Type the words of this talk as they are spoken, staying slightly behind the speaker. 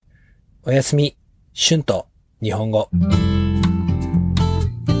おやすみ、春と日本語。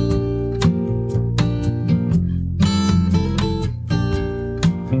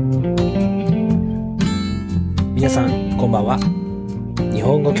皆さん、こんばんは。日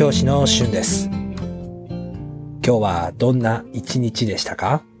本語教師の春です。今日はどんな一日でした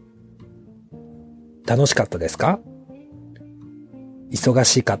か？楽しかったですか？忙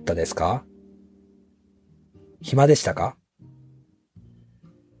しかったですか？暇でしたか？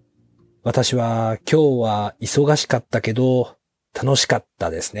私は今日は忙しかったけど楽しかった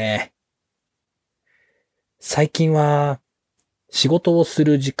ですね。最近は仕事をす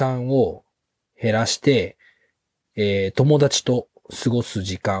る時間を減らして、友達と過ごす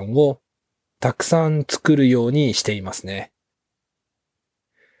時間をたくさん作るようにしていますね。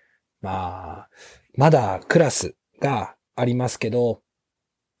まだクラスがありますけど、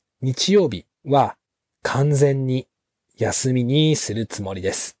日曜日は完全に休みにするつもり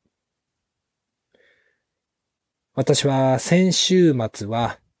です。私は先週末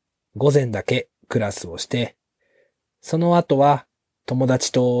は午前だけクラスをして、その後は友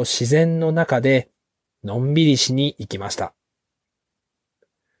達と自然の中でのんびりしに行きました。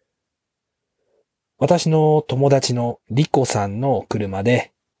私の友達のリコさんの車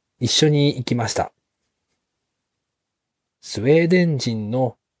で一緒に行きました。スウェーデン人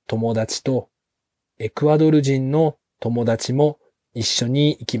の友達とエクアドル人の友達も一緒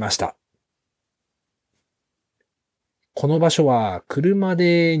に行きました。この場所は車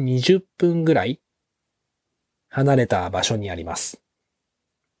で20分ぐらい離れた場所にあります。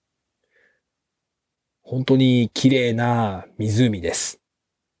本当に綺麗な湖です。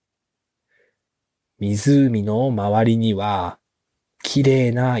湖の周りには綺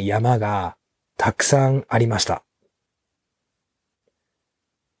麗な山がたくさんありました。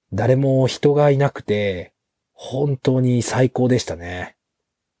誰も人がいなくて本当に最高でしたね。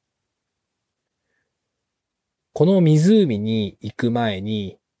この湖に行く前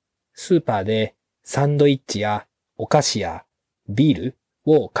にスーパーでサンドイッチやお菓子やビール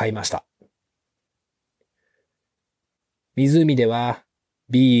を買いました。湖では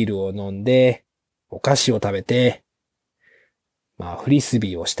ビールを飲んでお菓子を食べて、フリス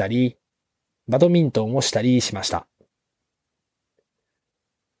ビーをしたり、バドミントンをしたりしました。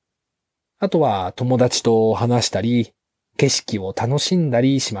あとは友達と話したり、景色を楽しんだ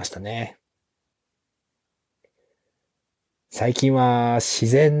りしましたね。最近は自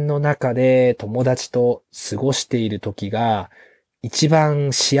然の中で友達と過ごしている時が一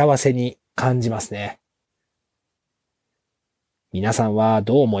番幸せに感じますね。皆さんは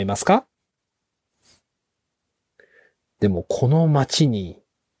どう思いますか？でもこの街に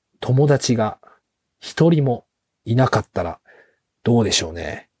友達が一人もいなかったらどうでしょう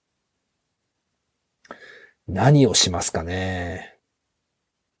ね。何をしますかね。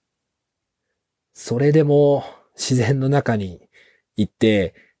それでも自然の中に行っ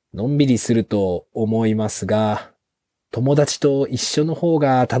てのんびりすると思いますが、友達と一緒の方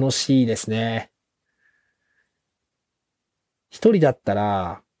が楽しいですね。一人だった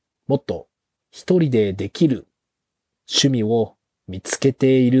らもっと一人でできる趣味を見つけ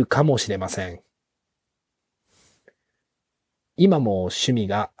ているかもしれません。今も趣味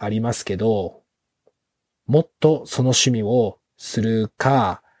がありますけど、もっとその趣味をする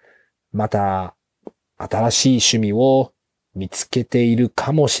か、また新しい趣味を見つけている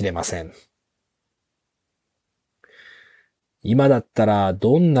かもしれません。今だったら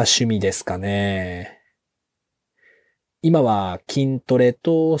どんな趣味ですかね。今は筋トレ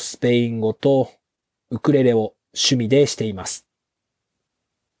とスペイン語とウクレレを趣味でしています。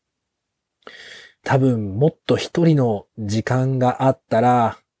多分もっと一人の時間があった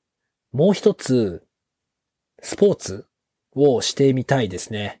ら、もう一つスポーツをしてみたいで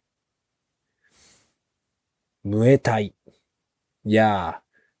すね。ムエタイや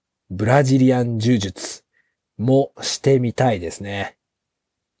ブラジリアン柔術もしてみたいですね。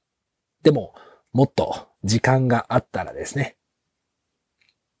でも、もっと時間があったらですね。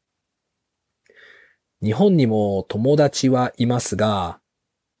日本にも友達はいますが、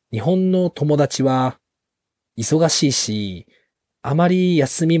日本の友達は忙しいし、あまり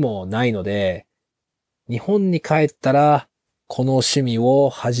休みもないので、日本に帰ったらこの趣味を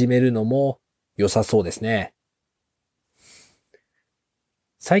始めるのも良さそうですね。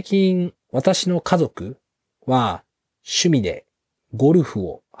最近私の家族は趣味でゴルフ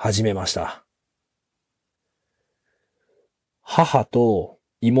を始めました。母と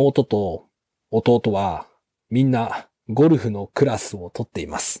妹と弟はみんなゴルフのクラスを取ってい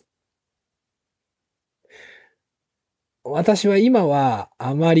ます。私は今は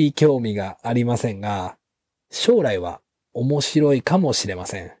あまり興味がありませんが、将来は面白いかもしれま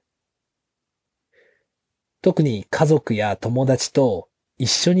せん。特に家族や友達と一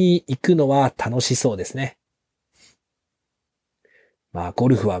緒に行くのは楽しそうですね。ゴ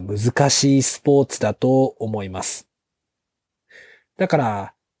ルフは難しいスポーツだと思います。だか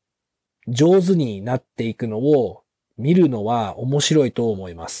ら、上手になっていくのを見るのは面白いと思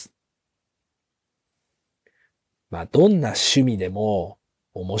います。どんな趣味でも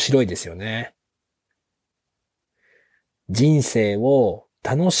面白いですよね。人生を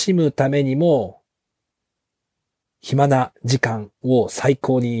楽しむためにも、暇な時間を最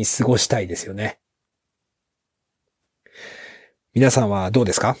高に過ごしたいですよね。皆さんはどう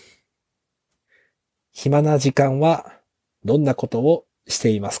ですか？暇な時間はどんなことをして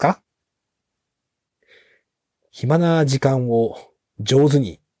いますか？暇な時間を上手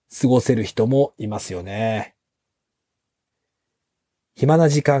に過ごせる人もいますよね。暇な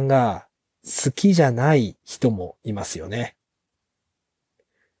時間が好きじゃない人もいますよね。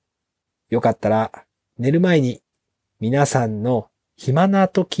よかったら寝る前に皆さんの暇な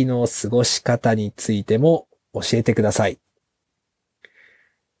時の過ごし方についても教えてください。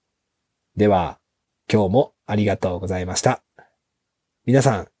では、今日もありがとうございました。皆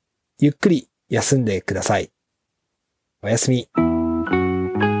さん、ゆっくり休んでください。おやすみ。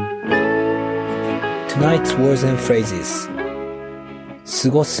Tonight's words and phrases. 過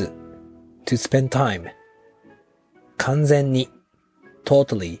ごす to spend time. 完全に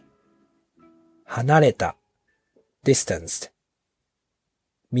totally. 離れた distanced.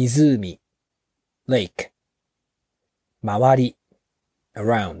 湖 lake. 周り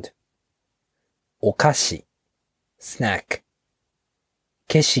around. お菓子 snack.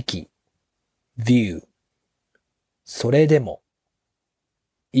 景色 view. それでも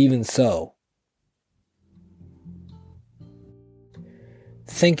even so.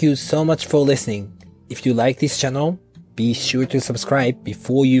 Thank you so much for listening. If you like this channel, be sure to subscribe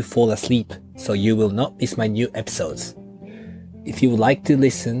before you fall asleep so you will not miss my new episodes. If you would like to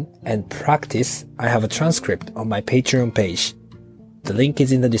listen and practice, I have a transcript on my Patreon page. The link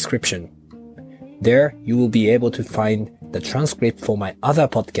is in the description. There, you will be able to find the transcript for my other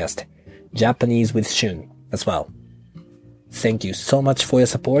podcast, Japanese with Shun, as well. Thank you so much for your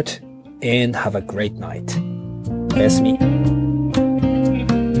support and have a great night. おやすみ。